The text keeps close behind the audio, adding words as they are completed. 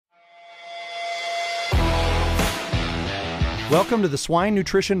Welcome to the Swine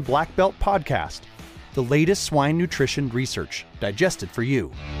Nutrition Black Belt Podcast, the latest swine nutrition research digested for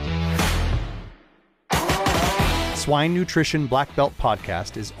you. Swine Nutrition Black Belt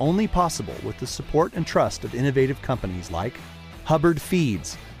Podcast is only possible with the support and trust of innovative companies like Hubbard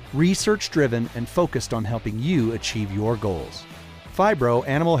Feeds, research-driven and focused on helping you achieve your goals. Phibro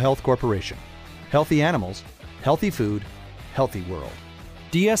Animal Health Corporation, healthy animals, healthy food, healthy world.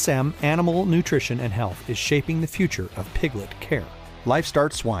 DSM Animal Nutrition and Health is shaping the future of piglet care.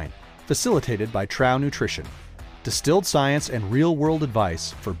 LifeStart Swine, facilitated by Trow Nutrition. Distilled science and real-world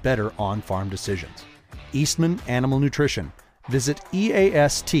advice for better on-farm decisions. Eastman Animal Nutrition. Visit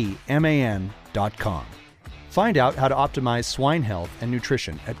eastman.com. Find out how to optimize swine health and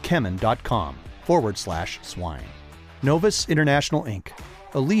nutrition at kemin.com/swine. Novus International Inc.,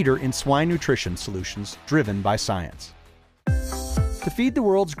 a leader in swine nutrition solutions driven by science. To feed the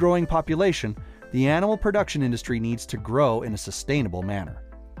world's growing population, the animal production industry needs to grow in a sustainable manner.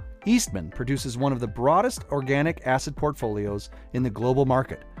 Eastman produces one of the broadest organic acid portfolios in the global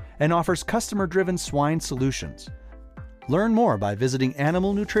market and offers customer-driven swine solutions. Learn more by visiting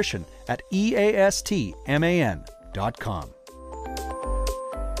animal nutrition at eastman.com.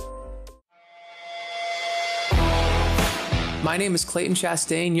 My name is Clayton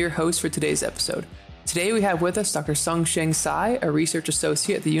Chastain, your host for today's episode. Today we have with us Dr. Tsungcheng Tsai, a research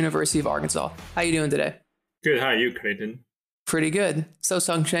associate at the University of Arkansas. How are you doing today? Good. How are you, Clayton? Pretty good. So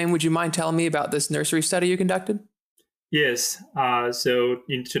Tsungcheng, would you mind telling me about this nursery study you conducted? Yes. So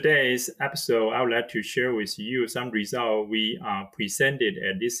in today's episode, I would like to share with you some results we presented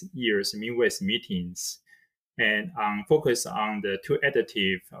at this year's Midwest meetings and focus on the two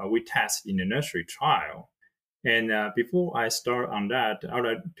additives we tested in the nursery trial. And before I start on that, I would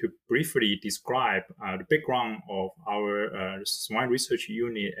like to briefly describe the background of our swine research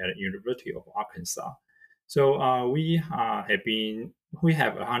unit at the University of Arkansas. So we have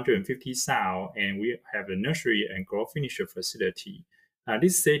 150 sows, and we have a nursery and growth finisher facility.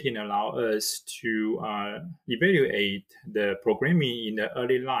 This setting allows us to evaluate the programming in the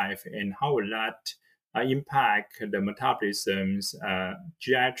early life and how that impact the metabolisms,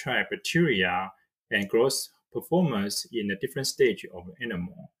 GI tract bacteria, and growth performance in a different stage of the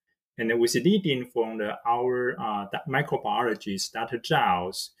animal. And with leading from our microbiologist, Dr.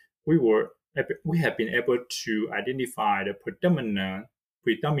 Zhao's, we have been able to identify the predominant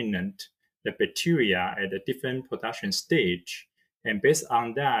the bacteria at a different production stage. And based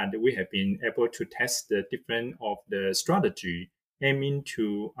on that, we have been able to test the different of the strategy aiming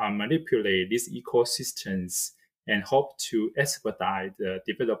to manipulate these ecosystems and hope to expedite the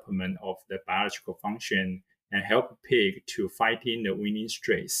development of the biological function and help pig to fighting the winning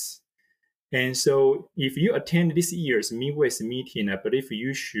stress. And so if you attend this year's Midwest meeting, I believe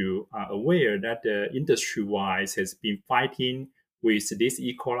you should aware that the industry-wise has been fighting with this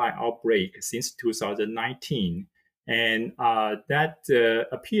E. coli outbreak since 2019. And that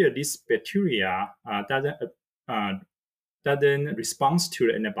appear this bacteria doesn't respond to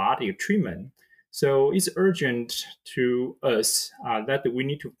the antibiotic treatment. So it's urgent to us that we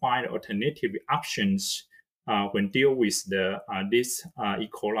need to find alternative options when deal with this E.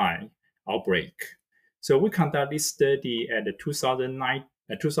 coli outbreak. So we conduct this study at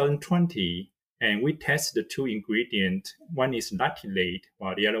 2020, and we test the two ingredients. One is lactylate,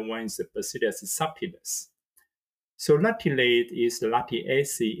 while the other one is the Bacillus subtilis. So lactylate is the lactic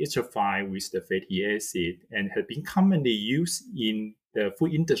acid esterified with the fatty acid and has been commonly used in the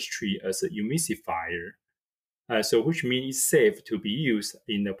food industry as a humidifier. So which means it's safe to be used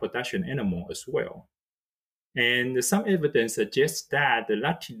in the production animal as well. And some evidence suggests that the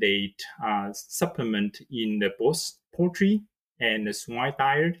lactylate supplement in both poultry and the swine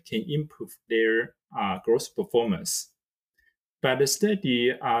diet can improve their growth performance. But the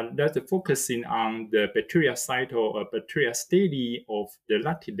study that's focusing on the bacteria cycle or bacteria study of the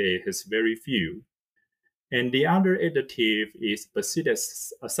lactylate has very few. And the other additive is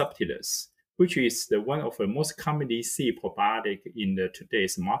Bacillus subtilis, which is one of the most commonly seen probiotic in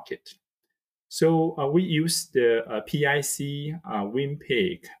today's market. So we use the PIC wean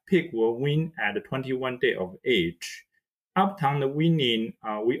pig. Pig will wean at 21 days of age. After the weaning,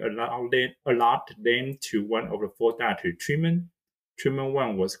 we allowed them to one of the four dietary treatment. Treatment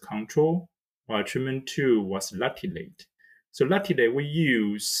 1 was control, while treatment 2 was lactylate. So lactylate we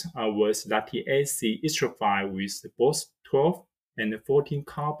use was lactic acid esterified with both 12 and 14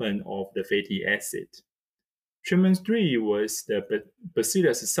 carbon of the fatty acid. Treatment 3 was the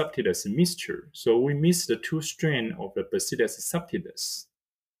Bacillus subtilis mixture. So we mixed the two strains of the Bacillus subtilis.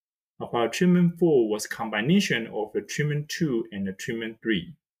 While treatment 4 was combination of the treatment 2 and the treatment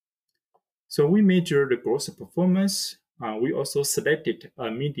 3. So we measure the growth performance we also selected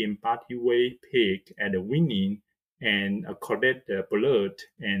a medium body weight pig at the weaning and collect the blood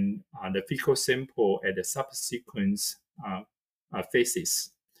and the fecal sample at the subsequent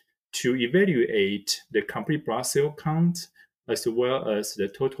phases to evaluate the complete blood cell count, as well as the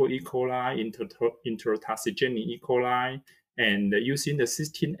total E. coli, enterotoxigenic E. coli, and using the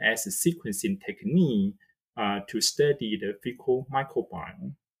 16S sequencing technique to study the fecal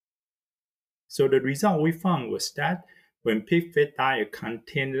microbiome. So the result we found was that when pig fat diet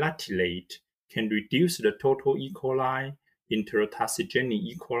contained lactylate, can reduce the total E. coli, enterotoxigenic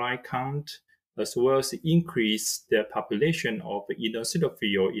E. coli count, as well as increase the population of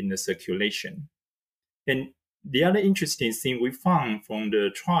eosinophil in the circulation. And the other interesting thing we found from the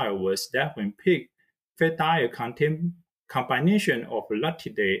trial was that when pig fat diet contained combination of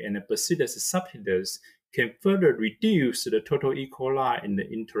lactylate and Bacillus subtilis can further reduce the total E. coli and the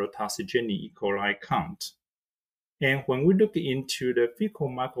enterotoxigenic E. coli count. And when we look into the fecal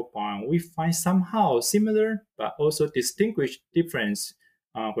microbiome, we find somehow similar but also distinguished difference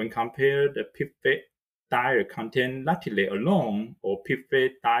when compared the pig fat diet contain lactylate alone or pig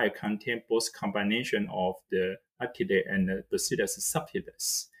fat diet contain both combination of the lactylate and the Bacillus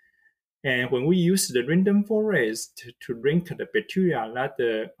subtilis. And when we use the random forest to rank the bacteria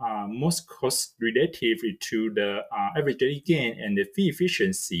that are most cost relative to the average daily gain and the feed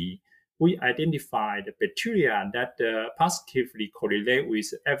efficiency, we identify the bacteria that positively correlate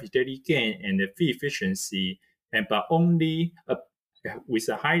with average daily gain and the feed efficiency, but only with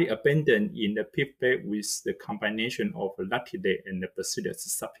a highly abundant in the pig fat with the combination of lactylate and the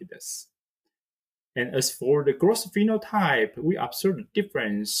Bacillus subtilis. And as for the growth phenotype, we observe a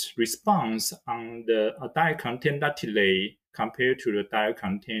difference response on the diet content lactylate compared to the diet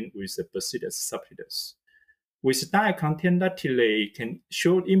content with the Bacillus subtilis. With diet content lactylate can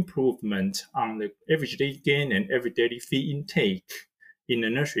show improvement on the average daily gain and average daily feed intake in the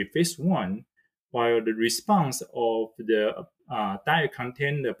nursery phase 1, while the response of the diet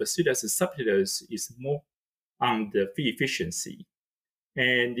content the Bacillus subtilis is more on the feed efficiency.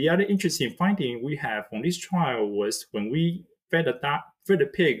 And the other interesting finding we have from this trial was when we fed the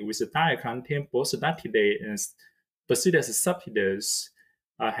pig with the diet content both lactylate and Bacillus subtilis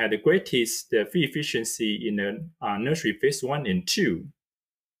had the greatest feed efficiency in the nursery phase 1 and 2.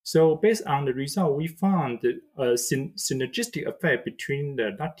 So based on the result, we found a synergistic effect between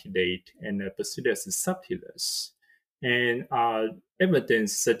the lactylate and the Bacillus subtilis. And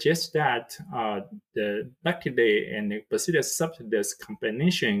evidence suggests that the lactylate and the Bacillus subtilis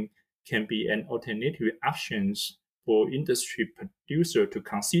combination can be an alternative option for industry producer to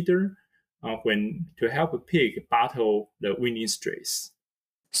consider when to help a pig battle the weaning stress.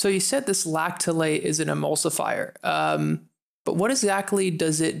 So you said this lactylate is an emulsifier, but what exactly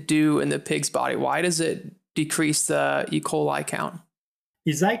does it do in the pig's body? Why does it decrease the E. coli count?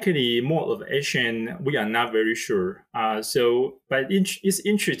 Exactly, mode of action, we are not very sure. But it's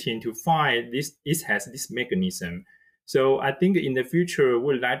interesting to find it has this mechanism. So I think in the future,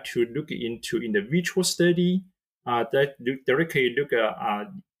 we'd like to look into in the vitro study that directly look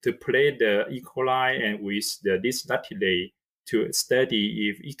to play the E. coli and with this lactylate to study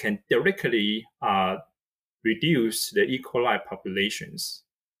if it can directly reduce the E. coli populations.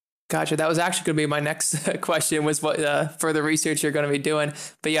 Gotcha. That was actually going to be my next question was what further research you're going to be doing.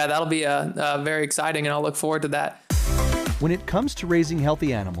 But yeah, that'll be very exciting and I'll look forward to that. When it comes to raising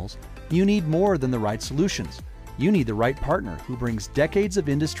healthy animals, you need more than the right solutions. You need the right partner who brings decades of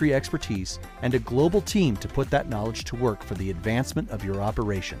industry expertise and a global team to put that knowledge to work for the advancement of your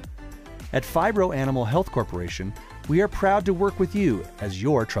operation. At Phibro Animal Health Corporation, we are proud to work with you as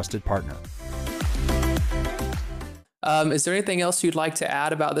your trusted partner. Is there anything else you'd like to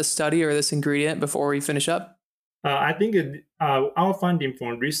add about this study or this ingredient before we finish up? I think our finding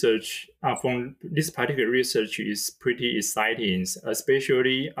from research, from this particular research is pretty exciting,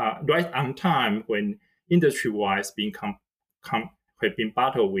 especially right on time when industry-wise have been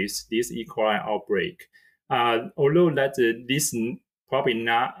battled with this E. coli outbreak. Although that this probably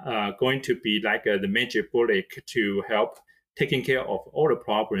not going to be like the major bullet to help taking care of all the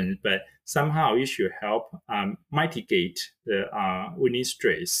problems, but somehow it should help mitigate the weaning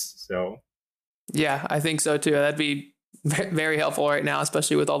stress. So, yeah, I think so too. That'd be very helpful right now,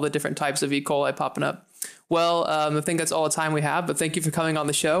 especially with all the different types of E. coli popping up. Well, I think that's all the time we have, but thank you for coming on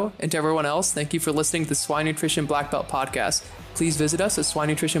the show. And to everyone else, thank you for listening to the Swine Nutrition Black Belt podcast. Please visit us at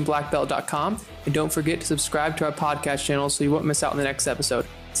swinenutritionblackbelt.com and don't forget to subscribe to our podcast channel so you won't miss out on the next episode.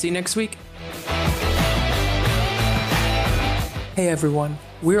 See you next week. Hey everyone,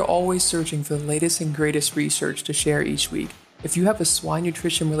 we're always searching for the latest and greatest research to share each week. If you have a swine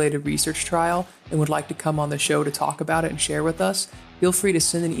nutrition related research trial and would like to come on the show to talk about it and share with us, feel free to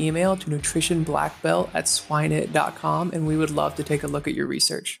send an email to nutritionblackbelt@swineit.com and we would love to take a look at your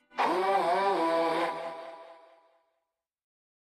research.